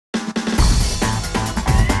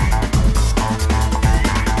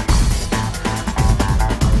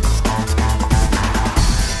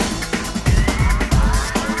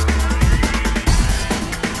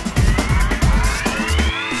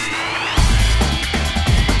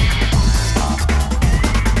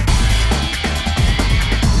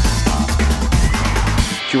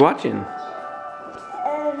you watching?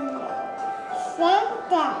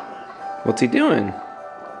 Santa. What's he doing?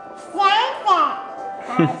 Santa.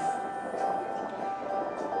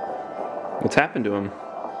 What's happened to him?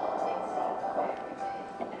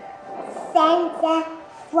 Santa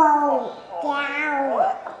fall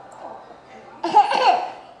down.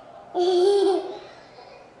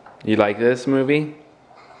 You like this movie?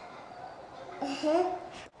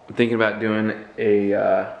 I'm thinking about doing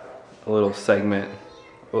a little segment,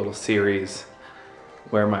 a little series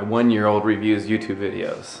where my 1-year-old reviews YouTube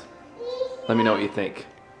videos. Let me know what you think.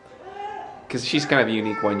 Because she's kind of a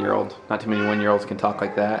unique 1-year-old. Not too many 1-year-olds can talk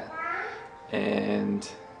like that. And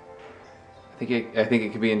I think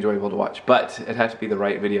it could be enjoyable to watch. But it has to be the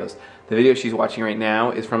right videos. The video she's watching right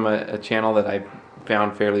now is from a channel that I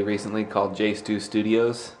found fairly recently called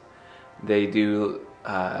JStuStudios. They do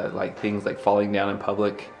like things like falling down in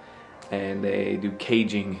public, and they do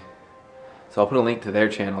caging. So I'll put a link to their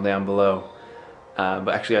channel down below. But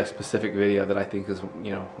actually a specific video that I think is,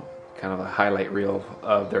 you know, kind of a highlight reel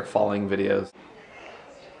of their falling videos.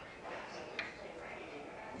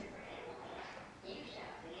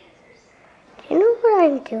 You know what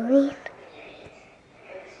I'm doing?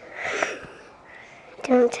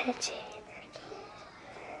 Don't touch it.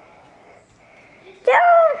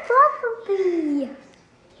 Don't talk to me.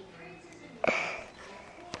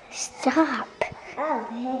 Stop. Oh,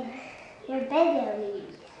 hey. You're better.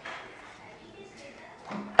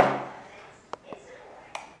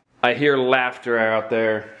 I hear laughter out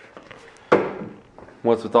there.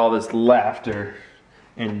 What's with all this laughter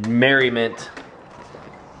and merriment?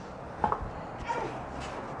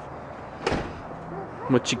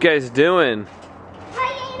 What you guys doing?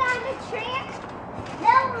 Playing on the track? No.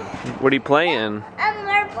 What are you playing?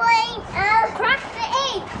 We're playing Cross the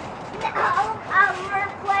Egg. No,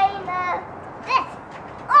 we're playing this.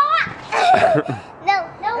 Oh! No,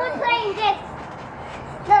 we're playing this.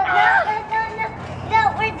 No,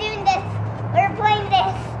 we're doing this. We're playing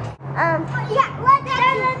this. Yeah,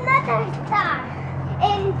 there's another star.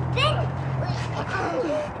 And then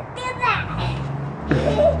do that.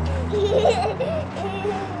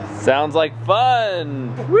 Sounds like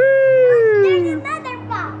fun! Woo! There's another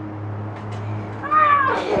ball.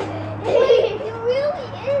 It really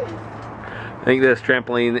is. I think this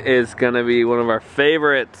trampoline is gonna be one of our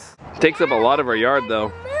favorites. It takes up a lot of our yard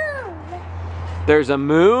though. There's a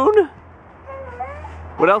moon?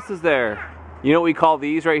 What else is there? You know what we call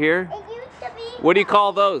these right here? It used to be. What do you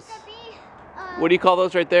call those? What do you call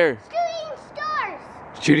those right there? Shooting stars.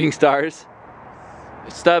 Shooting stars?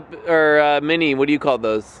 Minnie, what do you call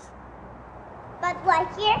those? Buzz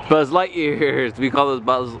Lightyear. Buzz Lightyears. We call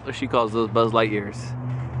those she calls those Buzz Lightyears.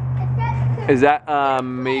 Is that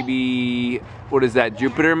maybe, what is that,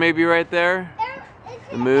 Jupiter maybe right there?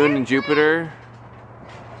 The moon and Jupiter.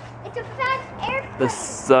 It's a fast airplane. The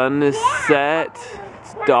sun is set.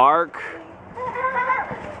 It's dark.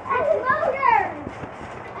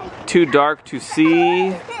 Too dark to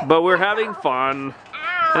see, but we're having fun.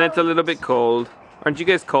 And it's a little bit cold. Aren't you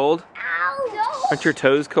guys cold? Ow. Aren't your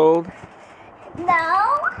toes cold? No.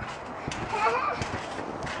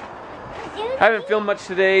 I haven't filmed much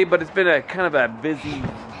today, but it's been a kind of a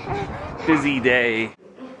busy day.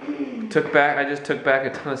 I just took back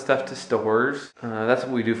a ton of stuff to stores. That's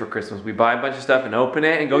what we do for Christmas. We buy a bunch of stuff and open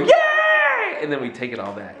it and go, yay! And then we take it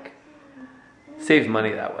all back. Saves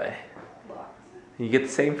money that way. You get the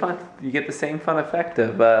same fun. You get the same fun effect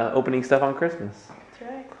of opening stuff on Christmas. That's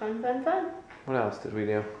right. Fun, fun, fun. What else did we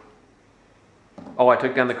do? Oh, I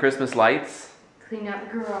took down the Christmas lights. Cleaned out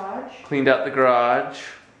the garage. Cleaned out the garage.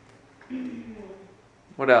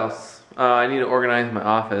 What else? I need to organize my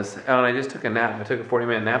office. Oh, and I just took a nap. I took a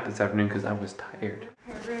 40-minute nap this afternoon because I was tired.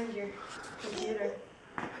 Here, ruined your computer.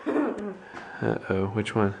 Uh-oh,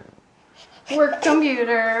 which one? Work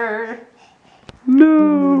computer.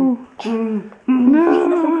 No! No!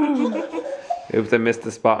 Oops, I missed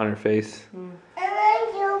the spot on her face.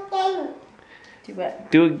 Do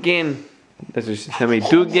what? Do again. That's what she said to me.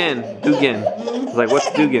 Do again. Do again. I was like, what's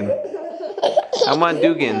do again? I want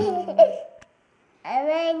do again.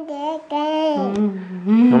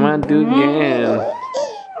 Come on, do again.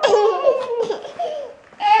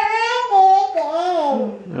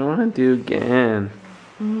 I want to do again.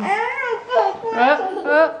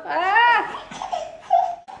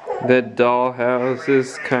 The dollhouse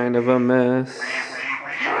is kind of a mess.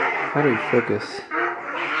 How do we focus?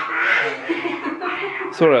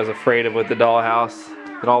 That's what I was afraid of with the dollhouse.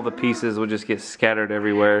 That all the pieces would just get scattered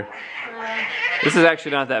everywhere. This is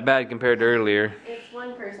actually not that bad compared to earlier. It's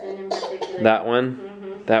one person in particular. That one?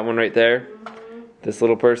 Mm-hmm. That one right there? Mm-hmm. This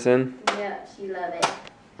little person? Yeah, she loves it.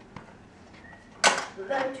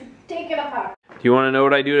 pick it up hard. Do you want to know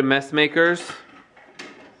what I do to mess makers?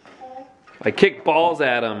 I kick balls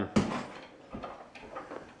at them.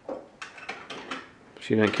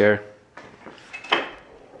 She didn't care.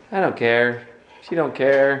 I don't care. She don't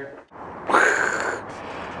care.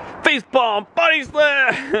 Facepalm body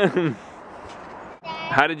slam!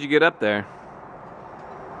 How did you get up there?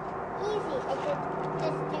 Easy. I could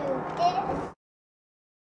just do this. Get down.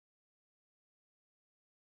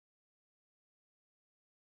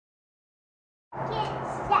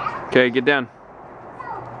 Okay, get down. No,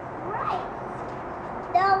 right.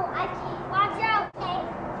 No, I can't. Watch out, okay?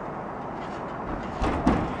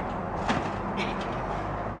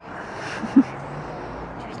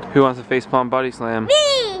 Who wants a facepalm body slam? Me!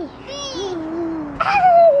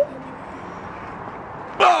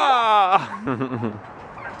 Ah!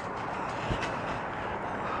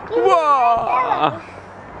 Whoa!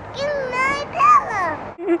 Give my pillow!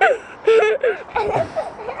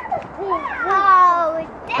 Oh,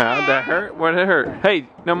 How'd that hurt? What did it hurt? Hey,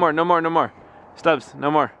 no more, no more, no more. Stubbs,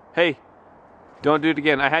 no more. Hey, don't do it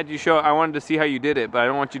again. I had you show, I wanted to see how you did it, but I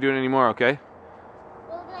don't want you doing it anymore, okay?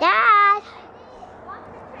 Dad!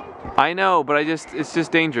 I know, but it's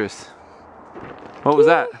just dangerous. What was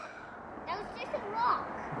that? That was just a rock.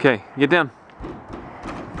 Okay, get down.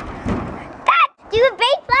 Dad, do a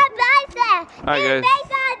baseball bicep. All right, Do a guys.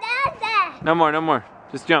 baseball bicep. No more, no more.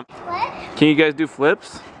 Just jump. What? Can you guys do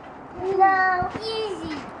flips? No,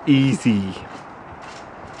 easy. Easy.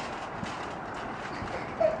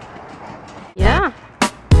 Yeah.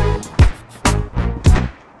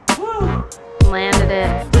 Woo. Landed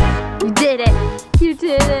it. You did it. You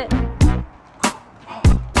did it.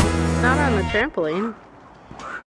 Not on the trampoline.